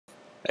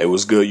Hey,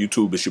 what's good,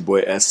 YouTube? It's your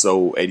boy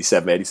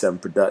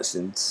SO8787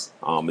 Productions.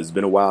 It's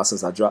been a while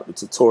since I dropped the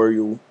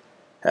tutorial.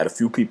 Had a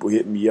few people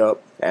hit me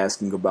up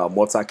asking about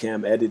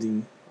multicam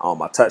editing.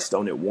 I touched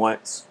on it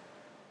once,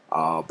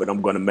 but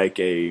I'm going to make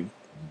a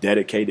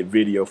dedicated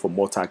video for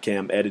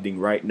multicam editing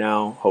right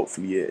now.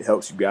 Hopefully it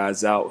helps you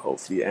guys out.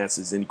 Hopefully it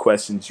answers any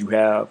questions you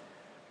have.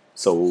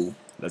 So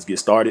let's get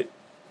started.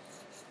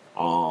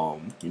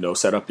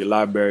 Set up your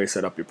library,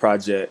 set up your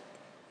project.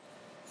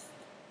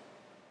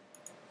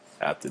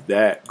 After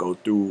that, go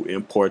through,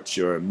 import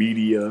your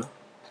media.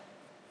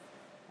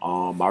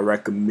 I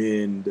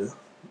recommend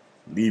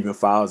leaving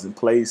files in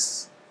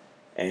place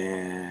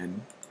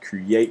and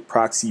create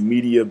Proxy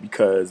Media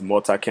because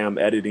multicam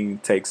editing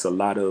takes a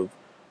lot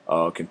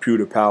of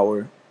computer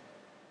power.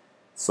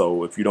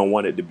 So if you don't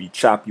want it to be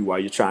choppy while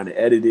you're trying to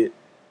edit it,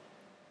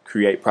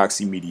 create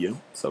Proxy Media.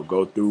 So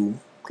go through,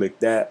 click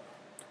that.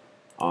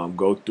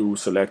 Go through,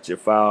 select your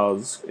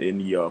files,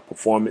 any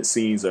performance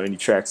scenes or any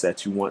tracks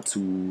that you want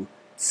to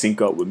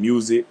sync up with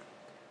music.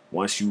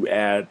 Once you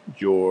add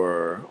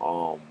your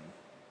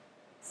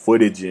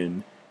footage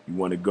in, you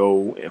want to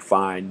go and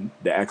find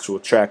the actual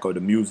track or the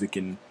music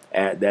and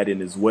add that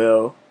in as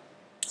well.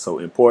 So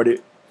import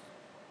it.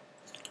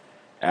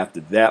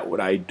 After that,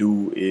 what I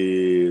do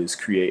is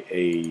create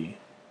a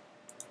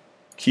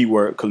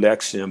keyword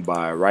collection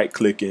by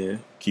right-clicking,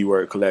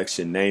 keyword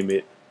collection, name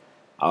it.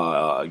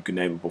 You can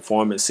name it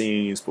performance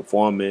scenes,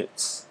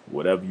 performance,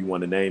 whatever you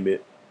want to name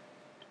it.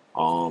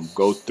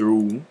 Go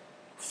through,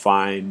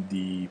 find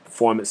the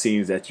performance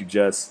scenes that you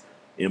just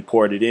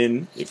imported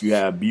in. If you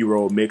have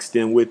B-roll mixed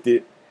in with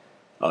it,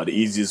 the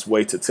easiest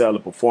way to tell a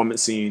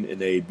performance scene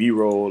in a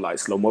B-roll like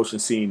slow motion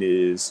scene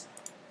is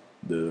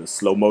the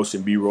slow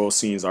motion B-roll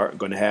scenes aren't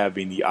going to have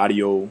any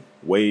audio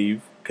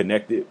wave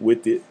connected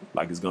with it,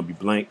 like it's going to be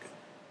blank.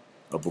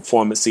 A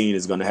performance scene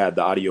is going to have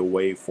the audio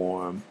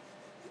waveform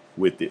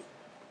with it.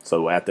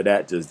 So after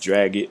that, just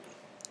drag it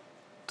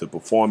to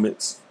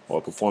performance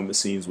or performance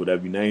scenes,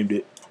 whatever you named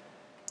it.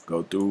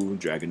 Go through,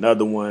 drag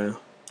another one.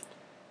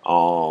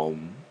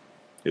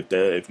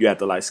 If you have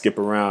to like skip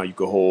around, you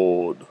can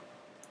hold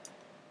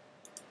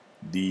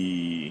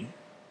the,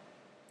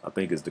 I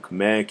think it's the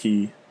command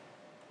key,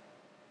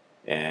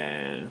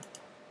 and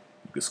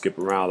you can skip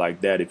around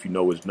like that if you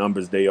know which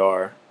numbers they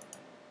are,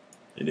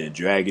 and then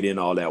drag it in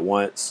all at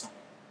once.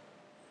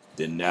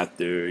 Then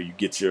after you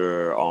get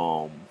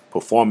your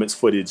performance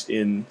footage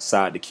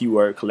inside the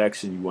keyword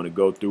collection, you want to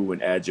go through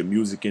and add your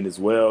music in as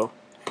well.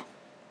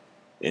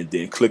 And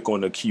then click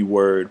on the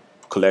keyword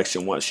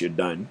collection once you're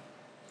done.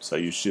 So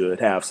you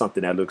should have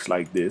something that looks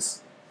like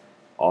this.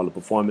 All the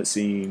performance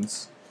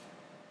scenes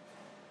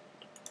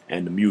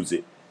and the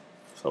music.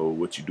 So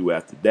what you do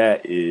after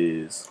that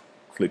is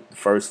click the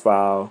first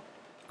file,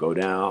 go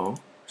down,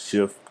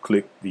 shift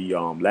click the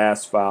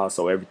last file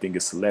so everything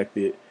is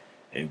selected,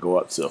 and go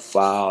up to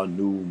File,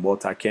 New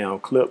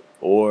Multicam Clip,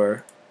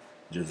 or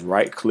just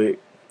right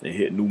click and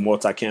hit New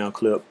Multicam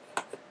Clip.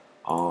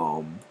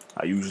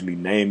 I usually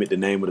name it the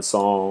name of the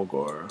song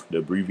or the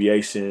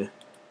abbreviation.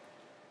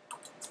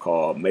 It's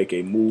called Make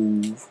a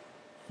Move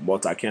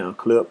Multicam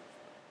Clip.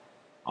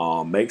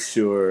 Make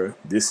sure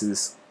this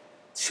is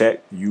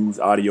checked, use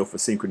audio for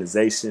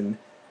synchronization,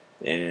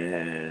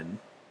 and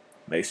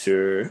make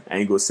sure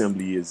angle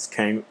assembly is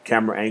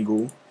camera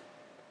angle.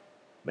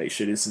 Make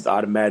sure this is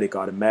automatic.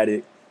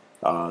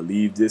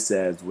 Leave this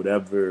as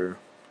whatever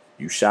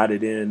you shot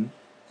it in.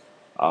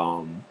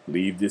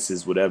 Leave this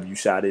as whatever you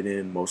shot it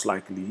in, most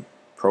likely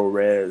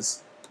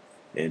ProRes,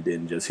 and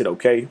then just hit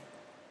OK.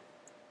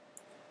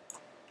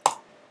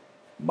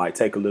 Might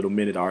take a little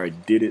minute. I already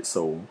did it,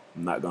 so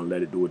I'm not gonna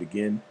let it do it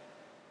again.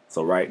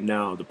 So right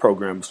now the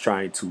program is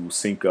trying to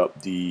sync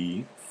up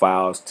the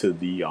files to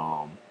the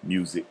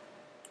music.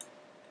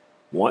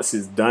 Once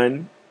it's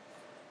done,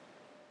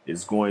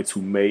 it's going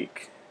to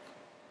make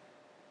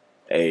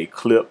a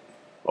clip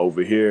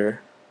over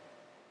here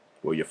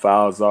where your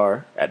files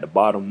are at the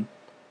bottom.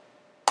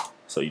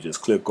 So you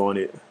just click on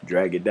it,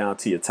 drag it down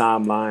to your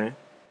timeline,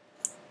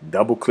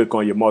 double click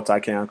on your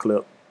multicam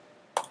clip.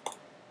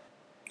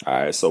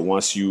 Alright, so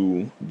once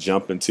you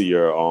jump into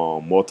your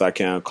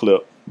multicam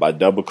clip by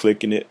double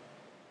clicking it,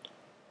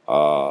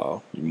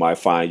 you might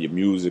find your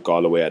music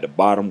all the way at the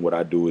bottom. What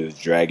I do is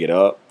drag it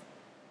up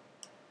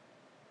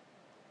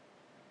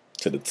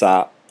to the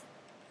top.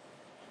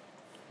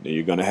 Then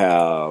you're gonna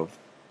have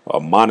a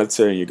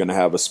monitor and you're gonna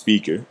have a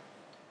speaker.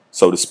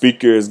 So the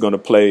speaker is going to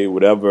play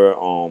whatever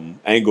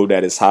angle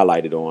that is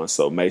highlighted on.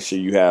 So make sure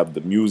you have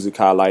the music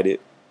highlighted.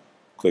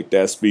 Click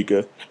that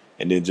speaker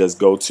and then just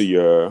go to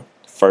your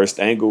first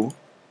angle.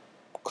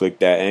 Click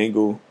that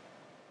angle.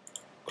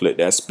 Click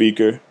that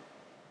speaker.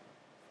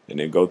 And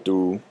then go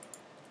through.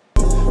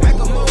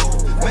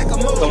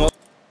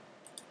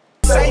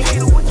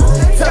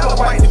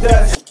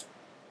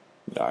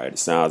 Alright, it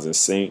sounds in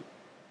sync.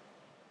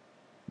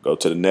 Go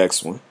to the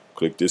next one.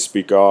 Click this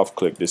speaker off,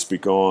 click this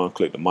speaker on,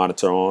 click the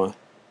monitor on.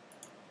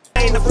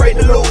 I ain't afraid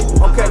to lose.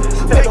 Okay,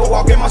 take a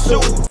walk in my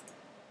shoes.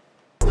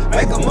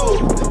 Make a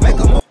move,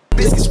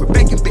 biscuits with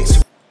bacon,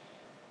 bitch.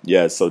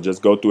 yeah, so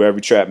just go through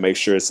every track, make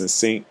sure it's in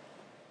sync.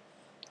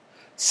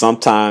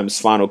 Sometimes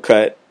Final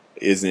Cut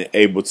isn't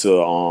able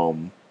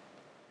to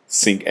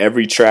sync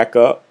every track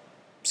up,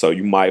 so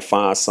you might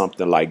find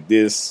something like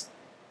this,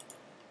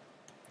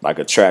 like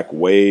a track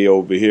way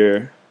over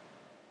here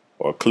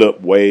or a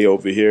clip way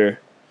over here,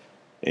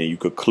 and you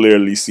could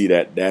clearly see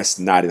that that's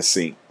not in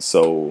sync.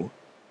 So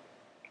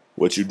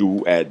what you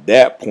do at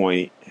that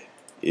point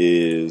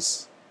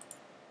is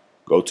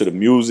go to the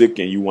music,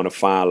 and you want to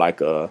find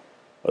like a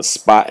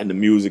spot in the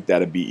music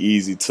that'll be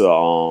easy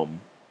to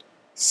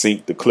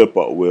sync the clip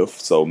up with.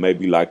 So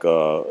maybe like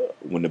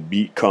when the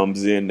beat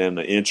comes in and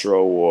the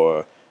intro,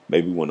 or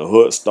maybe when the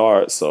hook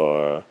starts,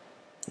 or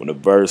when the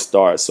verse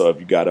starts. So if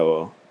you got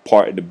a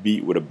part of the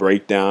beat with a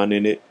breakdown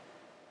in it,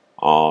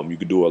 you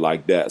could do it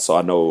like that. So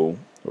I know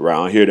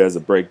around here there's a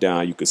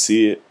breakdown, you can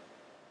see it.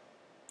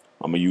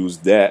 I'm gonna use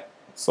that.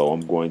 So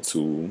I'm going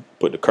to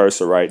put the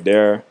cursor right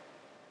there,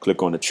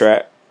 click on the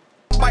track.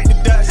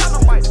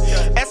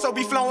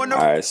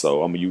 Alright,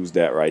 so I'm gonna use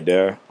that right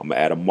there. I'm gonna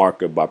add a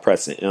marker by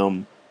pressing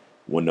M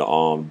when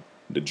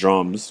the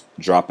drums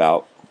drop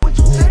out.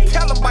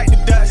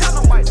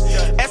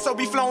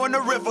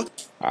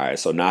 Alright,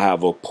 so now I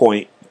have a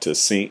point to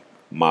sync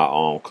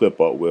my clip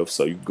up with.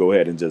 So you go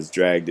ahead and just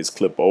drag this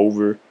clip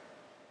over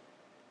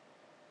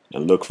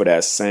and look for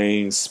that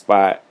same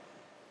spot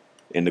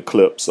in the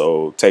clip.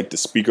 So take the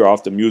speaker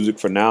off the music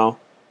for now,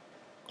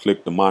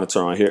 click the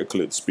monitor on here,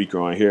 click the speaker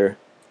on here,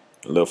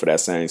 and look for that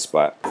same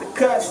spot.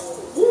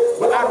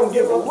 But I don't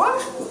give a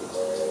what.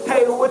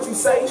 Hey, what you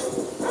say?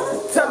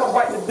 Tell them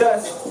bite the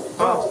dust.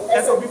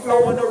 SOB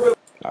flowing the river.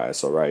 Alright,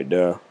 so right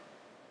there.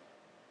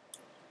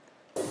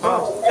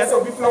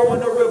 SOB flowing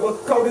the river.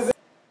 Cold as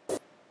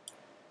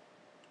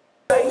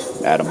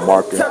Add a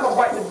marker. Tell them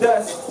bite the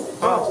dust.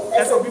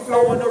 SOB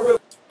flowing the river.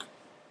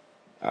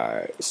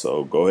 Alright,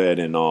 so go ahead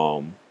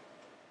and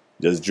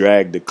just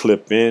drag the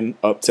clip in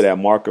up to that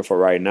marker for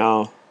right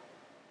now.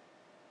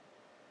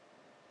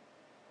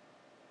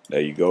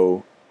 There you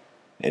go.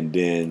 And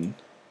then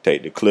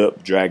take the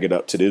clip, drag it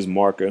up to this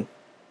marker,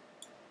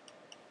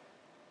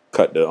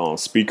 cut the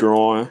speaker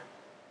on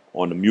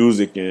the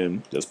music,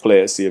 and just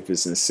play it, see if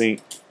it's in sync.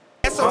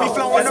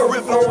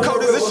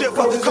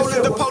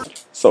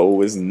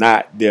 So it's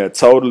not there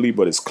totally,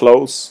 but it's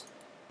close.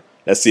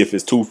 Let's see if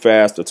it's too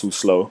fast or too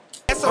slow.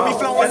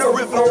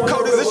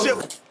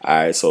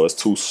 Alright, so it's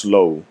too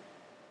slow.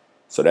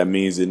 So that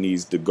means it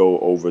needs to go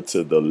over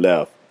to the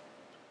left.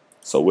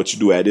 So what you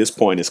do at this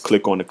point is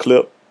click on the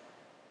clip,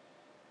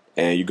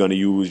 and you're going to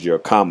use your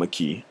comma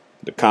key.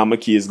 The comma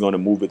key is going to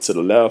move it to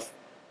the left.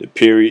 The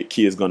period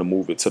key is going to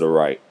move it to the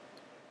right.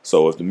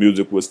 So if the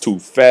music was too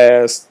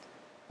fast,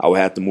 I would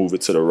have to move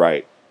it to the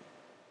right.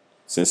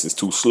 Since it's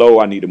too slow,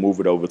 I need to move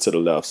it over to the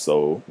left.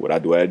 So what I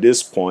do at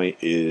this point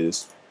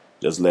is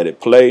just let it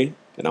play,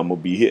 and I'm going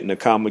to be hitting the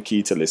comma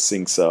key till it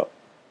syncs up.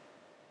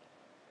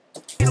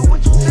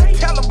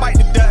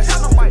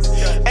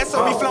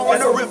 SOB flowing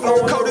the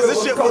river, cold as a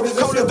shipper,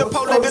 cold as the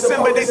polar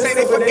December. They say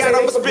they forgot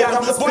I'm a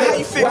spitter. Boy, how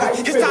you figure?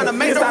 It's time to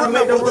make them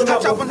remember. I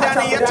chop them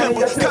down in your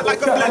timber, cut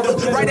like a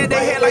blender, right at their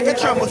head like a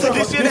tremor.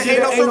 This year there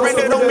ain't no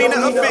surrender, don't mean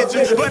to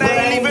offend you, but I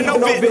ain't leaving no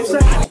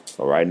business.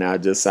 So right now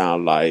it just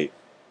sound like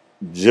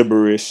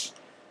gibberish,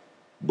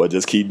 but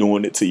just keep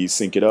doing it till you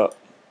sync it up.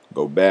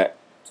 Go back,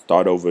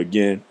 start over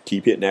again,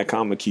 keep hitting that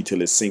comma key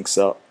till it syncs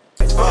up.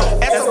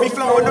 SOB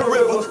flowing the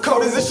river,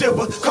 cold as a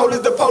shiver, cold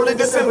as the polar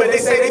December. They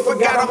say they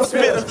forgot I'm a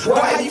spitter. Boy,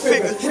 how you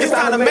figure? It's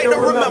time to make them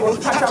remember.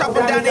 I chop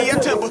them down in your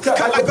timber, cut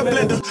like a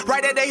blender,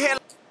 right at their head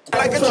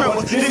like a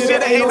tremor. This year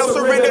there ain't no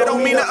surrender,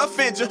 don't mean to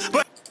offend you,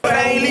 but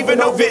I ain't leaving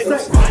no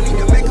business. I need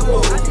to make a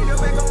move,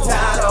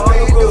 tired of all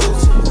the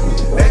dudes,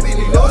 baby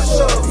need no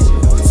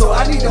shows, so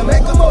I need to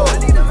make a move,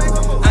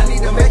 I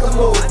need to make a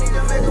move,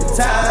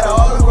 tired of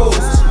all the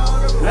rules,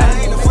 I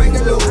ain't afraid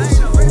to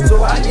lose,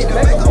 so I need to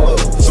make a move.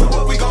 So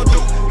what we gonna do?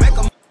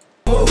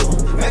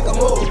 Make a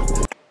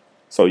move.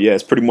 So yeah,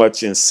 it's pretty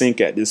much in sync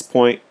at this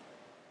point.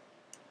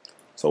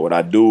 So what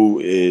I do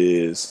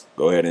is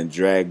go ahead and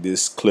drag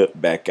this clip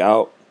back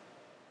out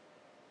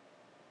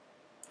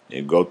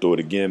and go through it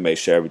again, make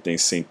sure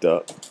everything's synced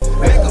up.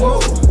 Make a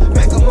move,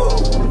 make a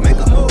move, make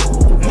a move.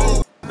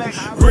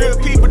 Real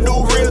people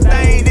do real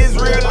things, this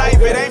real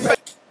life, it ain't fake.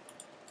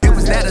 It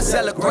was that a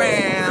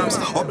telegrams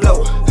or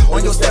blow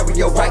on your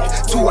stereo,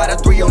 right? 2 out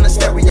of 3 on the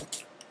stereo.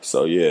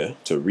 So yeah,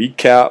 to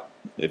recap,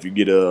 if you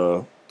get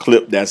a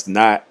clip that's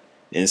not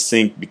in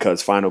sync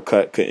because Final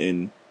Cut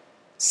couldn't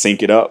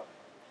sync it up,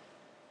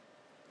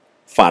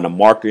 find a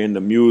marker in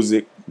the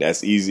music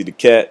that's easy to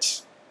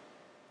catch,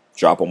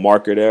 drop a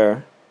marker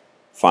there,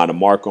 find a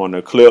marker on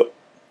the clip,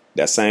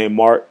 that same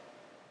mark,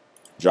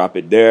 drop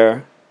it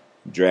there,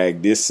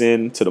 drag this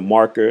in to the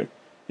marker,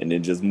 and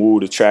then just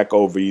move the track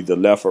over either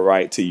left or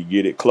right till you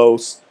get it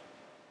close.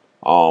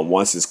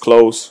 Once it's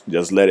close,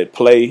 just let it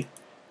play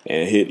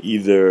and hit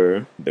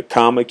either the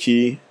comma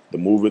key to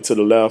move it to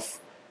the left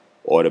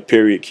or the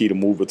period key to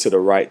move it to the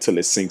right till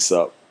it syncs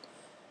up.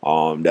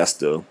 That's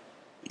the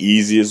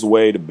easiest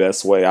way, the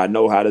best way I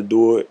know how to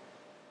do it.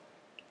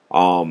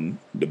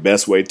 The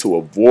best way to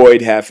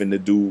avoid having to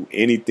do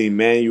anything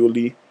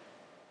manually,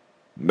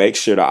 make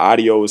sure the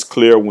audio is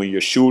clear when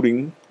you're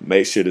shooting.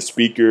 Make sure the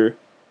speaker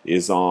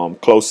is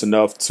close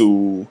enough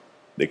to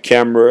the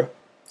camera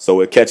so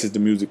it catches the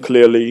music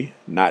clearly,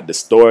 not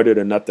distorted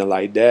or nothing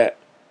like that.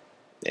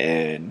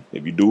 And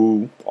if you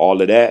do all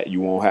of that,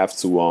 you won't have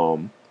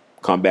to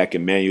come back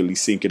and manually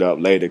sync it up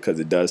later, because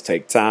it does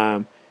take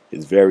time.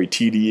 It's very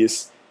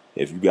tedious.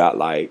 If you got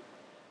like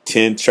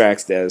 10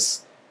 tracks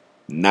that's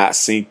not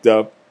synced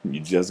up, you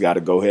just got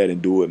to go ahead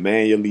and do it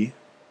manually.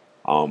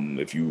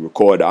 If you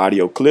record the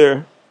audio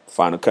clear,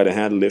 Final Cut will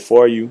handle it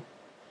for you.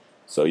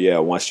 So yeah,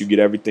 once you get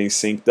everything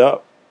synced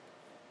up,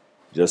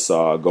 just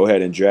go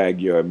ahead and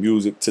drag your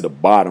music to the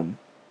bottom,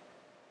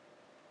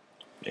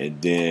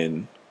 and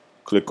then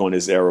click on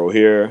this arrow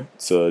here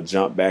to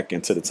jump back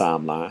into the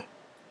timeline.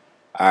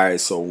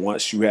 Alright, so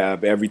once you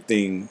have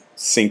everything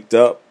synced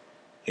up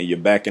and you're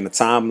back in the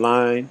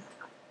timeline,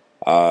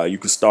 you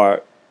can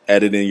start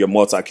editing your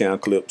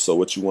multicam clip. So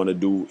what you want to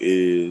do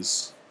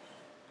is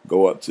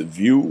go up to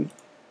View,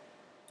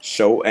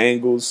 Show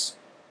Angles,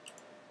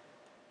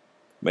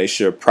 make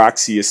sure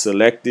Proxy is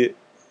selected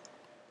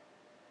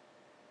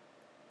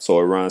so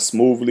it runs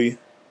smoothly.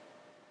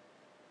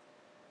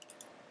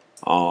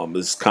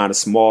 It's kind of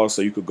small,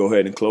 so you could go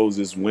ahead and close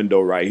this window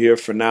right here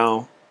for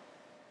now.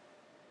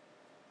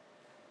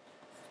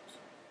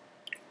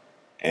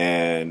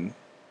 And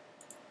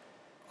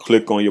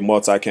click on your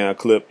multicam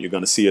clip. You're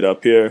going to see it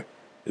up here.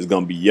 It's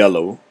going to be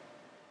yellow.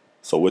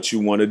 So what you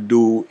want to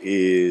do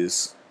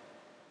is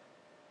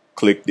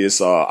click this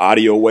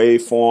audio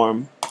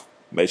waveform.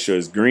 Make sure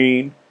it's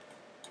green.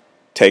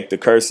 Take the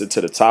cursor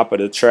to the top of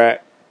the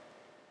track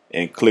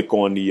and click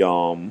on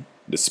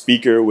the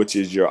speaker, which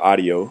is your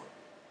audio,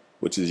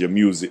 which is your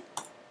music.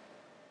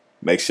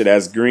 Make sure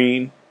that's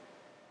green,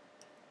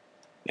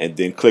 and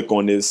then click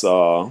on this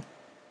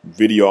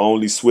video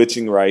only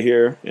switching right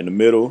here in the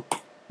middle.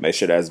 Make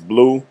sure that's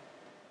blue.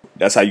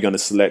 That's how you're going to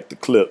select the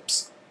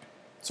clips.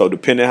 So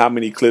depending how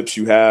many clips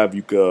you have,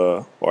 you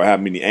could, or how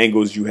many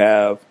angles you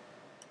have,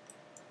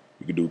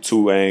 you could do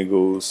 2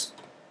 angles.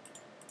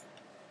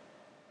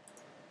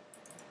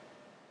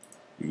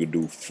 You could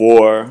do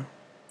 4.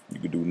 You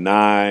could do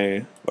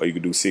 9, or you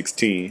could do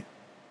 16.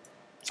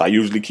 So I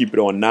usually keep it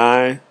on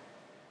 9.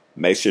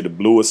 Make sure the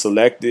blue is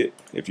selected.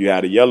 If you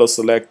had a yellow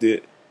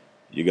selected,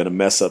 you're going to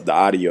mess up the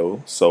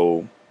audio.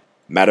 So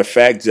matter of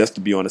fact, just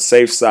to be on the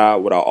safe side,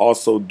 what I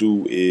also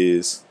do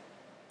is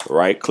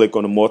right click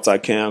on the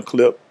multicam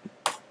clip,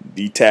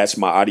 detach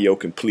my audio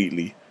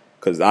completely,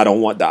 because I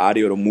don't want the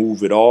audio to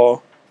move at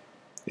all.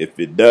 If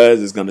it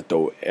does, it's going to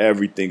throw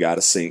everything out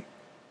of sync.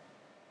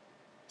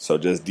 So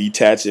just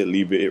detach it,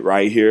 leave it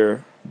right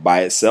here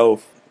by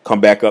itself. Come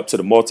back up to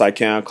the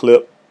multicam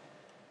clip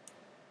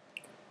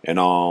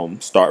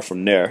and start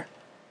from there.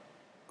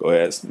 Go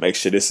ahead, make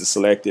sure this is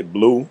selected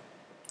blue.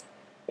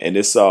 And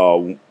it's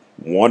 1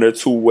 or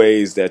 2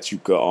 ways that you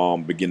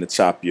could begin to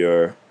chop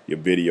your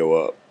video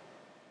up.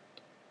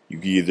 You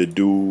can either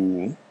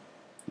do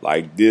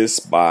like this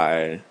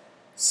by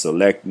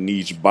selecting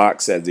each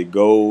box as it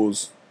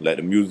goes, let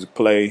the music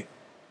play.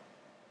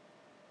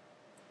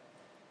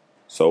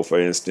 So for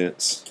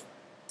instance,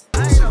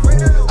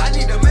 I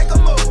need to make a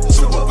move.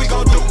 So what we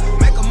gonna do?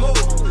 Make a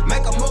move,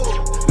 make a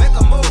move, make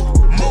a move,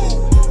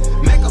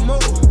 move, make a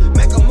move,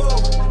 make a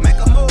move, make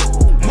a move,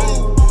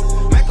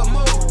 move, make a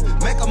move,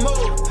 make a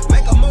move,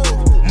 make a move,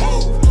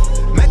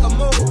 move, make a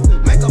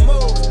move, make a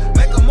move,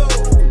 make a move,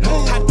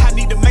 move. I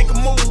need to make a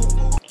move.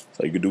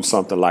 So you could do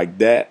something like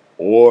that,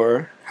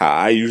 or how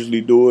I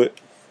usually do it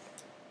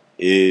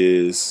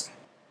is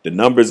the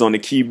numbers on the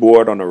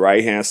keyboard on the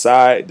right hand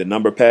side, the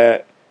number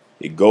pad,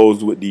 it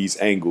goes with these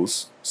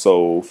angles.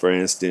 So for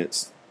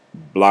instance,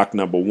 block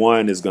number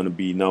 1 is going to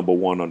be number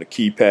 1 on the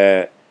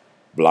keypad.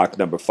 Block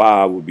number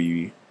 5 will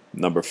be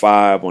number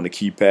 5 on the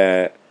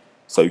keypad.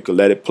 So you can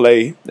let it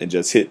play and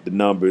just hit the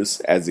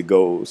numbers as it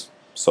goes.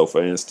 So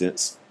for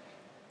instance,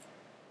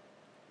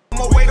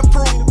 I'm a way to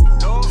prove,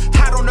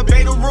 hot on the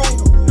beta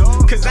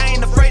room, cause I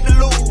ain't afraid to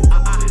lose.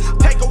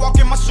 Take a walk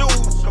in my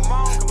shoes,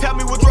 tell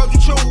me what drug you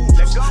choose.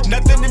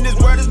 Nothing in this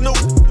world is new,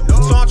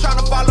 so I'm trying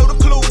to follow the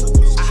clues.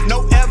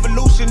 No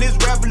evolution, it's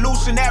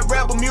revolution. That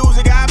rebel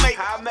music I make.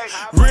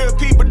 Real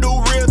people do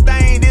real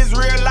things. This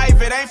real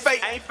life, it ain't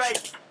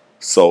fake.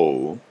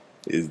 So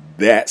it's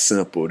that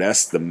simple.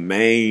 That's the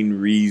main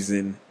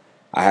reason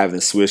I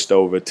haven't switched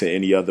over to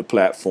any other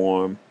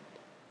platform.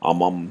 I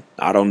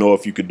don't know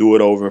if you could do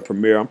it over in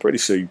Premiere. I'm pretty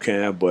sure you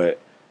can, but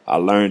I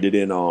learned it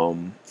in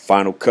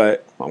Final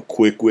Cut. I'm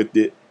quick with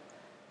it,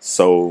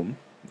 so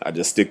I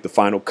just stick to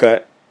Final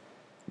Cut.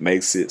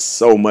 Makes it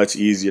so much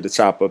easier to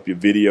chop up your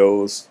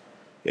videos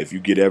if you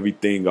get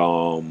everything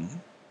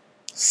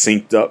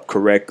synced up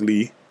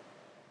correctly,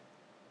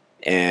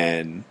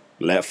 and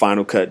let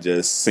Final Cut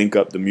just sync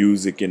up the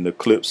music and the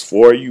clips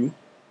for you.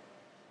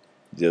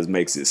 Just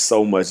makes it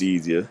so much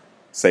easier,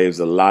 saves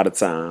a lot of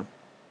time.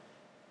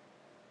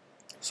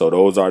 So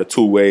those are the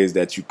 2 ways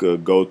that you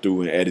could go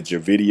through and edit your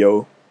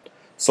video.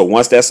 So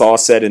once that's all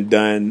said and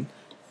done,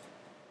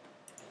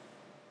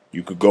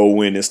 You could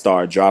go in and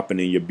start dropping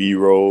in your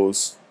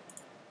B-rolls.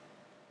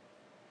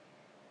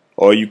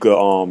 Or you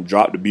could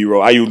drop the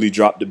B-roll. I usually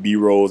drop the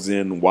B-rolls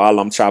in while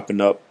I'm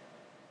chopping up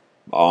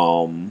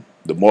the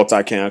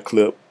Multicam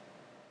clip.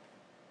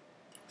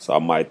 So I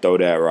might throw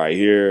that right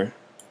here.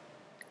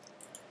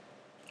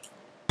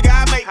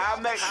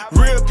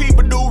 Real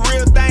people do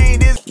real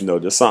things. You know,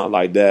 just something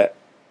like that.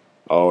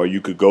 Or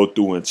you could go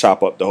through and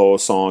chop up the whole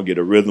song, get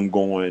a rhythm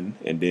going,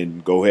 and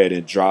then go ahead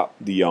and drop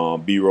the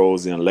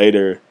B-rolls in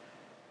later.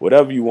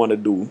 Whatever you want to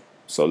do.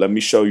 So let me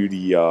show you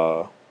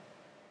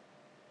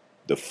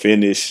the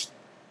finished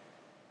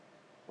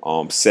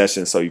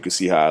session so you can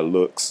see how it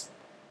looks.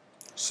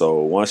 So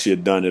once you're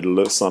done, it'll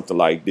look something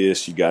like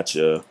this. You got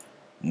your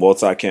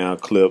Multicam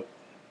clip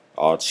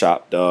all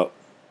chopped up.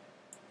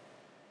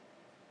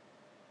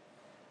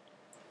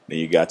 Then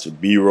you got your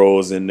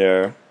B-rolls in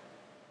there.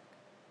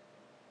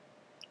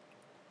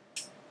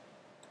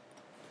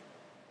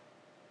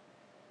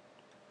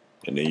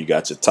 And then you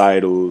got your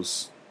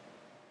titles.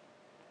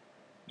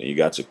 Then you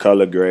got your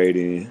color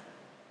grading.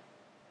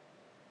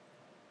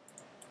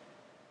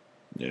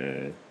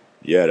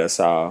 Yeah, that's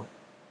how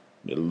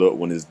it'll look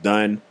when it's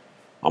done.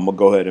 I'm gonna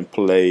go ahead and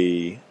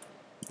play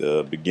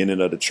the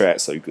beginning of the track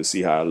so you can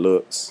see how it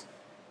looks.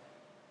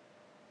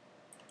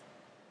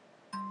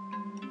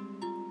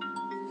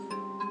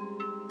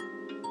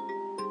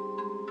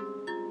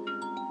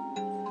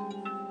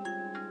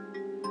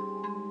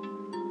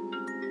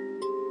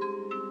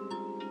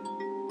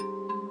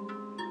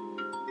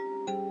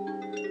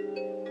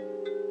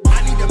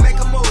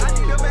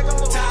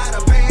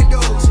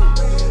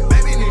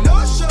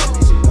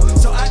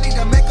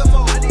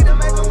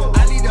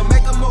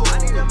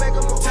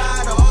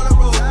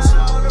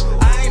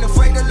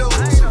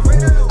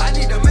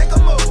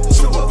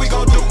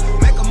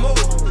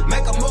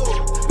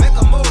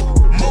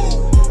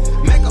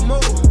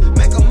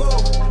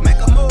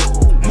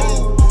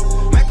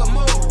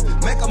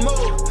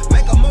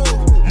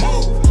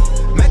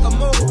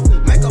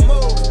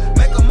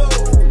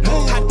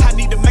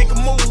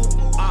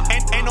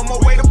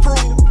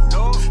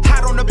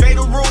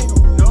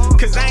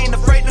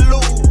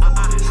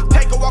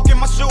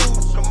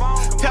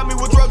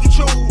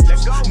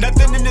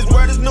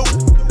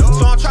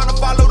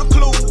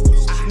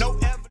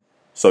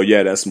 So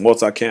yeah, that's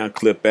Multicam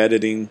clip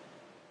editing.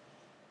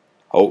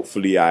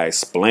 Hopefully I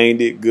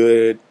explained it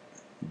good.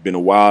 Been a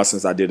while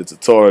since I did a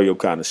tutorial,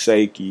 kind of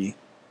shaky.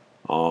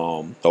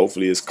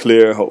 Hopefully it's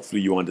clear.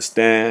 Hopefully you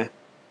understand.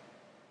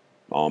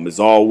 As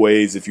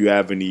always, if you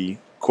have any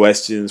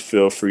questions,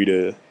 feel free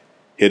to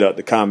hit up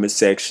the comment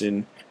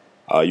section.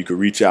 You can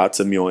reach out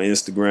to me on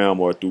Instagram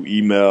or through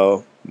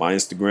email. My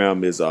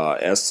Instagram is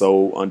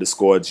SO_GMFF.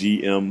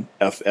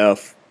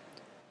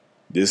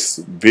 This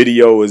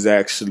video is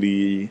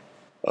actually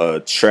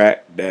a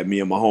track that me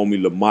and my homie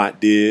Lamont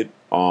did.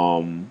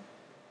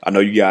 I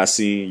know you guys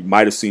you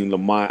might have seen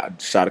Lamont. I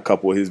shot a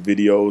couple of his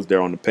videos.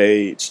 They're on the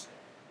page.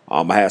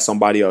 I had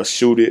somebody else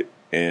shoot it,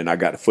 and I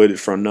got the footage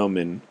from them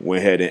and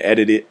went ahead and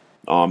edited it.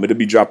 It'll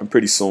be dropping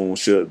pretty soon,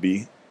 should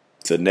be.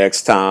 Till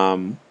next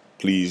time,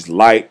 please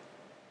like,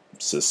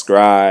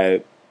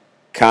 subscribe,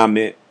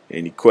 comment.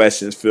 Any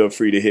questions, feel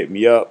free to hit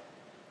me up.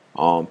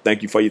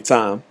 Thank you for your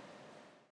time.